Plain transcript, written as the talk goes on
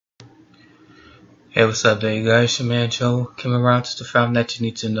Hey, what's up there, you guys? Your man Joe came around to the fountain that you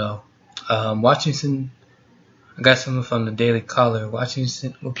need to know. Washington, I got something from the Daily Caller.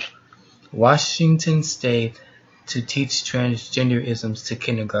 Washington State to teach transgenderisms to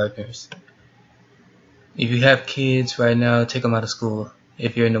kindergartners. If you have kids right now, take them out of school.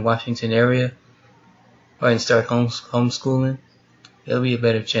 If you're in the Washington area, go ahead and start homeschooling. There'll be a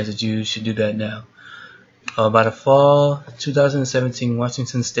better chance that you should do that now. By the fall 2017,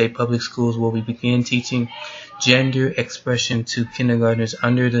 Washington State Public Schools will begin teaching gender expression to kindergartners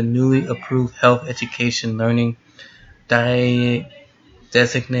under the newly approved Health Education Learning Designate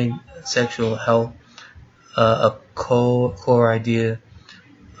Sexual Health, a core idea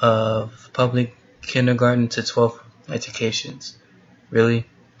of public kindergarten to 12th educations. Really?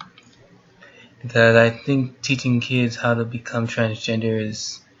 Because I think teaching kids how to become transgender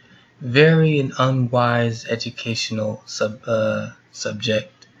is very an unwise educational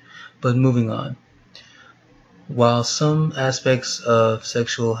subject. But moving on. While some aspects of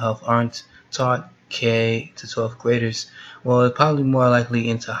sexual health aren't taught K to 12th graders, well, it's probably more likely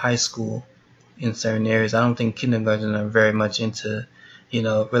into high school in certain areas. I don't think kindergarten are very much into,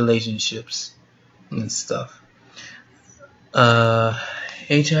 relationships and stuff.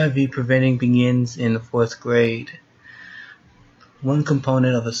 HIV preventing begins in the 4th grade. One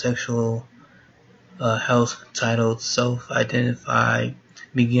component of a sexual health titled self-identify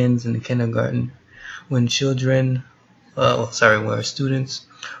begins in the kindergarten when where students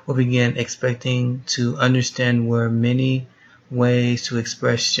will begin expecting to understand where many ways to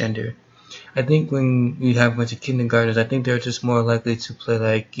express gender. I think when you have a bunch of kindergartners, I think they're just more likely to play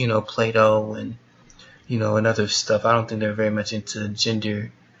like, Play-Doh and, and other stuff. I don't think they're very much into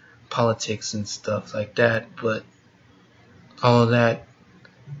gender politics and stuff like that, but all of that.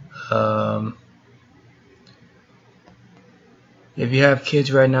 If you have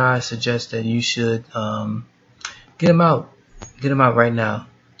kids right now, I suggest that you should get them out. Get them out right now.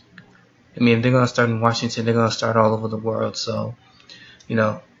 I mean, if they're going to start in Washington, they're going to start all over the world. So,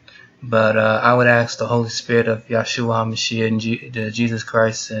 But I would ask the Holy Spirit of Yahshua HaMashiach and Jesus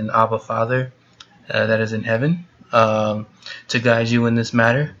Christ and Abba Father that is in heaven to guide you in this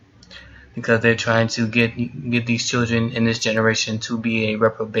matter. Because they're trying to get these children in this generation to be a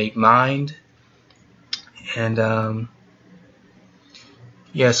reprobate mind, and so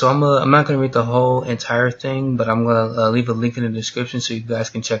I'm not gonna read the whole entire thing, but I'm gonna leave a link in the description so you guys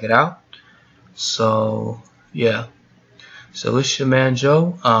can check it out. So it's your man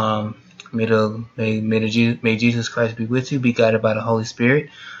Joe. May Jesus Christ be with you. Be guided by the Holy Spirit.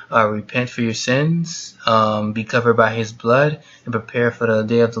 Repent for your sins. Be covered by His blood, and prepare for the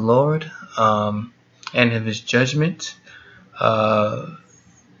day of the Lord and of His judgment. Call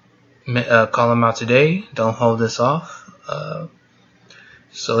Him out today. Don't hold this off.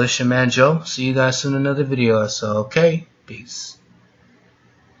 So it's your man Joe. See you guys soon in another video. So okay, peace.